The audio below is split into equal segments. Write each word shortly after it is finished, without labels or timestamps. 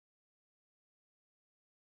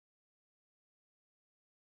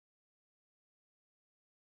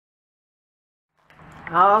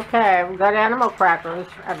Okay, we got animal crackers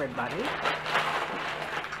for everybody.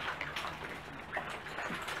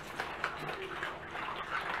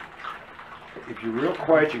 If you're real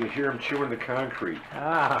quiet, you can hear them chewing the concrete.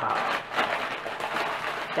 Oh.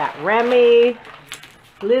 Got Remy,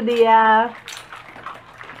 Lydia.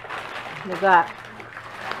 We got,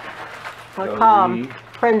 we call him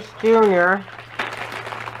Prince Jr.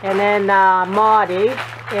 And then Maudie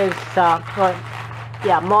is,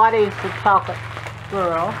 Maudie's the chocolate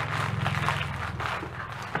girl.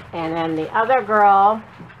 And then the other girl,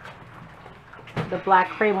 the black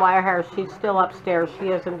cream wire hair, she's still upstairs. She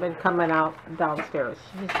hasn't been coming out downstairs.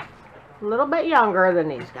 She's a little bit younger than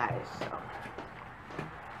these guys. So.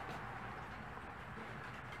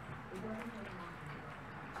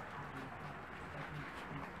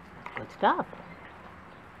 Good stuff.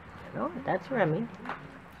 Oh, that's Remy.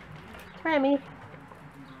 It's Remy.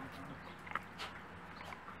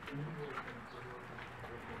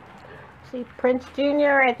 See, Prince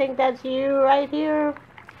Jr., I think that's you right here.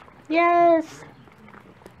 Yes.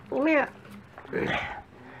 Come here.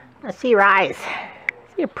 I see your eyes.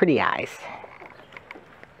 See your pretty eyes.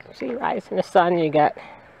 See your eyes in the sun you got.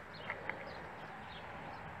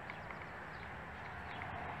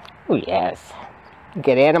 Oh, yes. You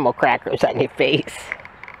get animal crackers on your face.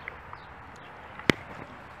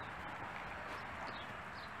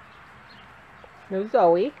 There's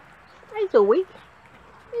Zoey. Hi, Zoey.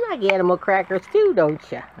 You like animal crackers too, don't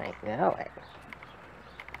you? I know it.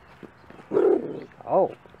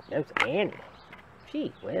 Oh, there's Annie.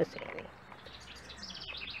 Gee whiz,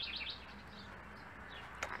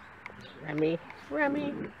 Annie.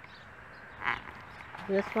 Remy.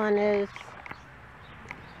 This one is...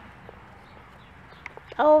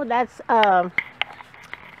 Oh, that's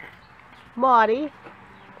Maudie.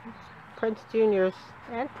 Prince Jr.'s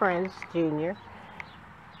and Prince Jr.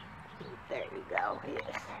 There you go,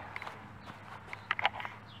 yes.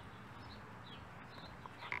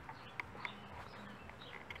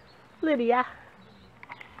 Lydia.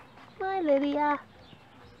 Hi, Lydia.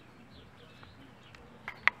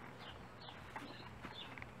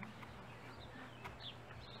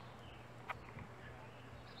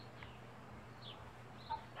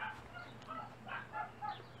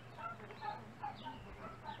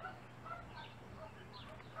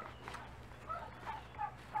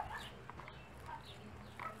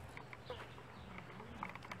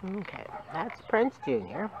 Okay, that's Prince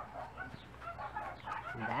Jr.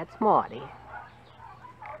 And that's Maudie.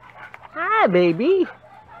 Hi, baby.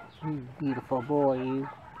 You beautiful boy, you.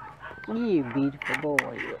 You beautiful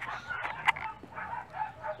boy, you.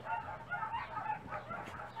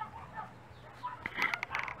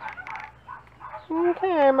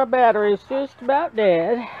 Okay, my battery's just about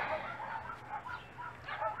dead.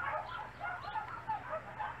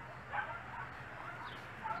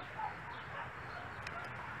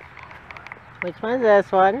 Which one's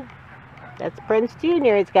this one? That's Prince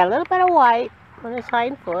Jr. He's got a little bit of white on his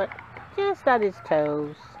hind foot. Just on his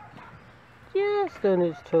toes. Just on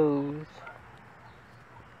his toes.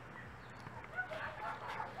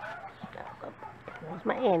 There's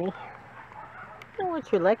my Annie. I don't know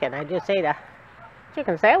what you're licking. I just ate a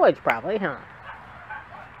chicken sandwich probably, huh?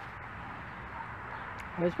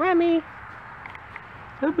 There's Remy.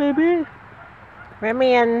 Hey, baby.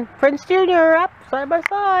 Remy and Prince Jr. are up side by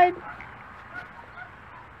side.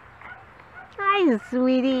 Hi,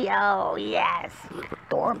 sweetie. Oh, yes.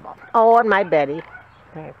 Adorable. Oh, and my Betty.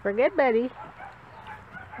 Don't forget Betty.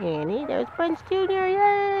 Annie, there's Prince Jr.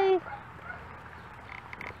 Yay.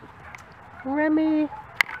 Remy.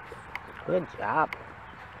 Good job.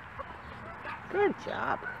 Good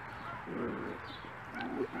job.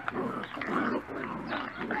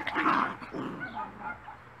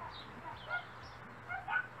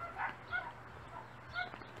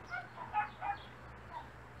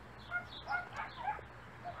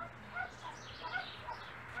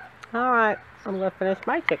 Alright, I'm going to finish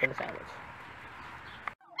my chicken sandwich.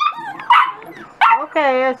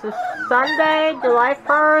 Okay, it's a Sunday, July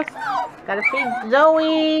 1st. Gotta feed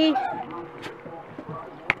Zoey.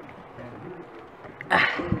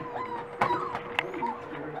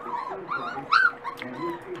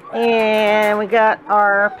 And we got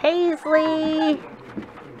our paisley.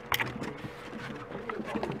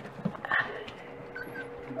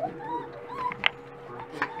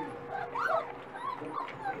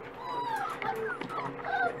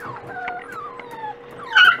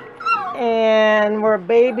 And we're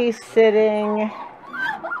babysitting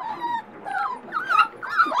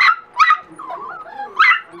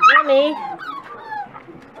Jimmy.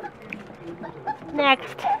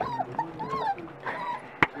 Next.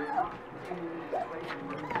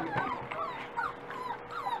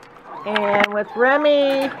 And with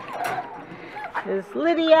Remy is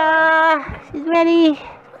Lydia. She's ready.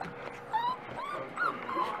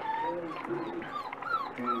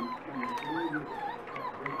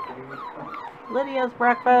 Lydia's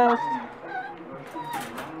breakfast.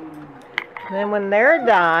 Then when they're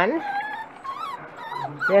done,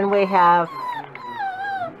 then we have,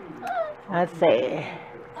 let's see,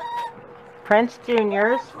 Prince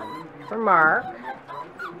Junior's for Mark.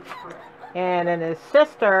 And then his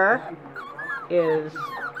sister is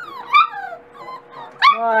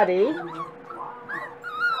Maudie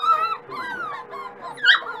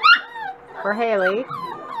for Haley.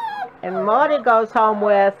 And Maudie goes home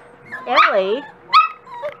with Ellie.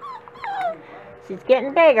 She's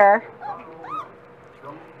getting bigger.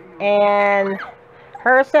 And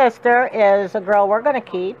her sister is a girl we're going to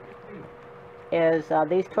keep. Is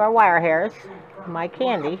these two are wire hairs. My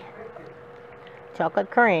Candy. Chocolate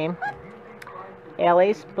cream.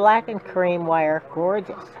 Ellie's black and cream wire.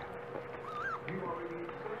 Gorgeous.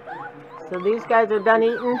 So these guys are done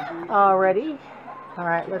eating already.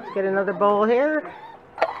 Alright, let's get another bowl here.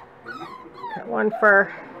 Got one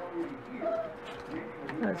for,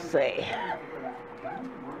 let's see.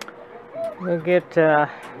 We'll get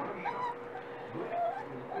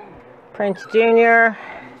Prince Junior.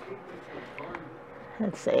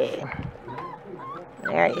 Let's see.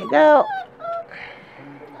 There you go.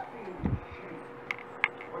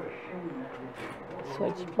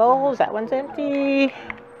 Switch bowls. That one's empty.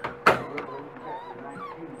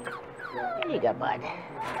 There you go, bud.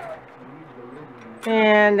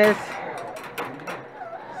 And this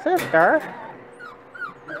sister.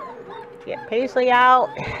 Get Paisley out.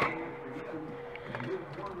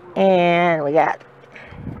 And we got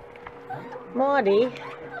Maudie.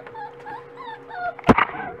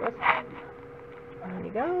 There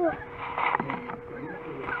you go.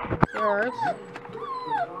 Yours.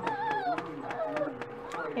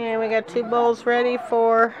 And we got two bowls ready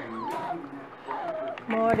for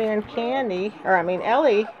Maudie and Candy. Or I mean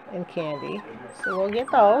Ellie and Candy. So we'll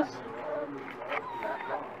get those.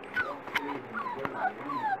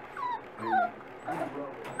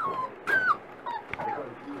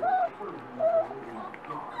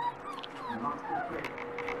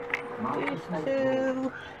 These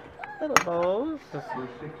two little bowls.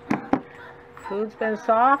 Food's been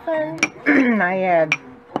softened. I had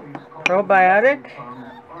probiotic,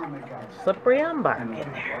 slippery elm bark in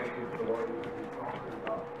there.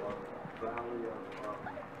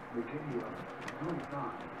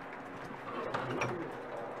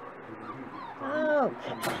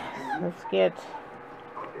 Okay, let's get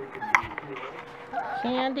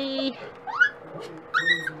Candy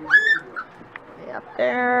up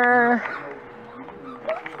there.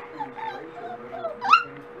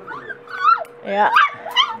 Yeah.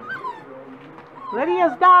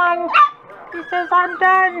 Lydia's done. She says I'm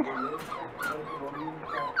done.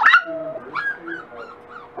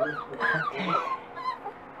 Okay.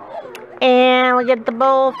 And we get the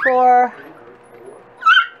bowl for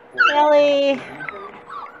Ellie.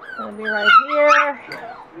 It'll be right here.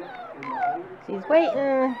 She's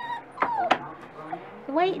waiting.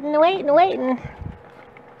 Waiting.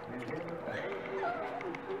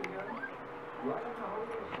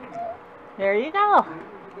 There you go.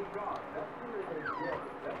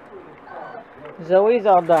 Zoe's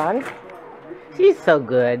all done. She's so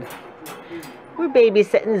good. We're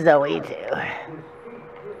babysitting Zoe too.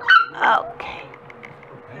 Okay.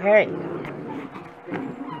 There you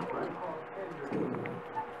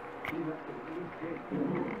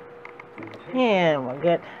go. And we'll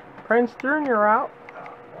get Prince Junior out.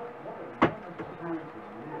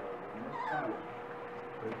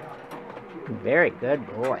 Very good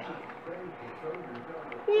boy.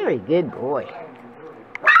 Very good boy.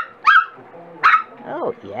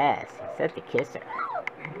 Oh, yes. He's such a kisser.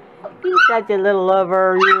 He's such a little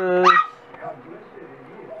lover. Yes.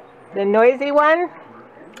 The noisy one?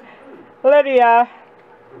 Lydia.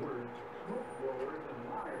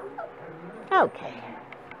 Okay.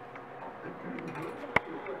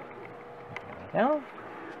 There we go.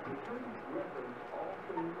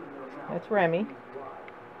 That's Remy.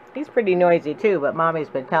 He's pretty noisy too, but Mommy's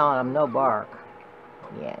been telling him no bark.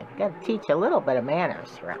 Yeah, you gotta teach a little bit of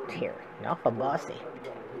manners around here. You're awful bossy.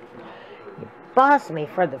 You boss me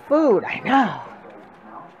for the food, I know.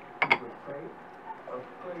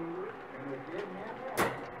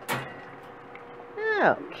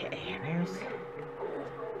 Okay, there's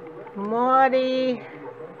Maudie.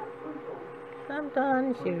 I'm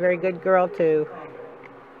done. She's a very good girl too.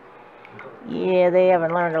 Yeah, they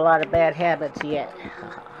haven't learned a lot of bad habits yet.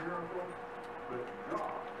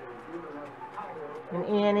 And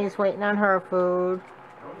Annie's waiting on her food.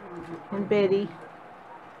 and Biddy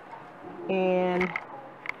and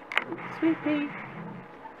Sweet Pea.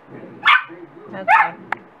 Okay.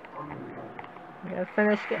 I'm gonna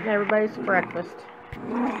finish getting everybody's breakfast.